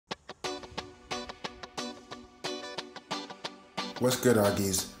What's good,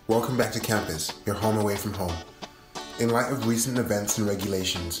 Augies? Welcome back to campus, your home away from home. In light of recent events and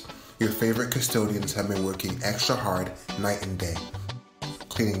regulations, your favorite custodians have been working extra hard night and day,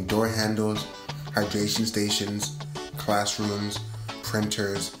 cleaning door handles, hydration stations, classrooms,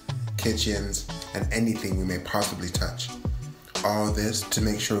 printers, kitchens, and anything we may possibly touch. All this to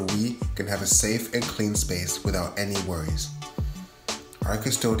make sure we can have a safe and clean space without any worries. Our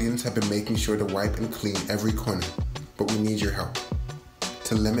custodians have been making sure to wipe and clean every corner, but we need your help.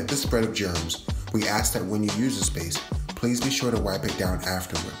 To limit the spread of germs, we ask that when you use the space, please be sure to wipe it down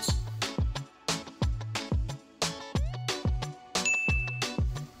afterwards.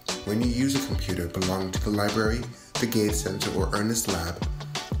 When you use a computer belonging to the library, the Gates Center, or Ernest Lab,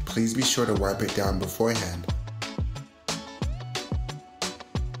 please be sure to wipe it down beforehand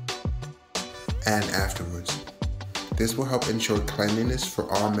and afterwards. This will help ensure cleanliness for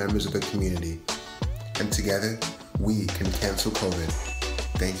all members of the community, and together, we can cancel COVID.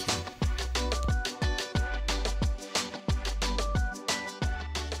 Thank you.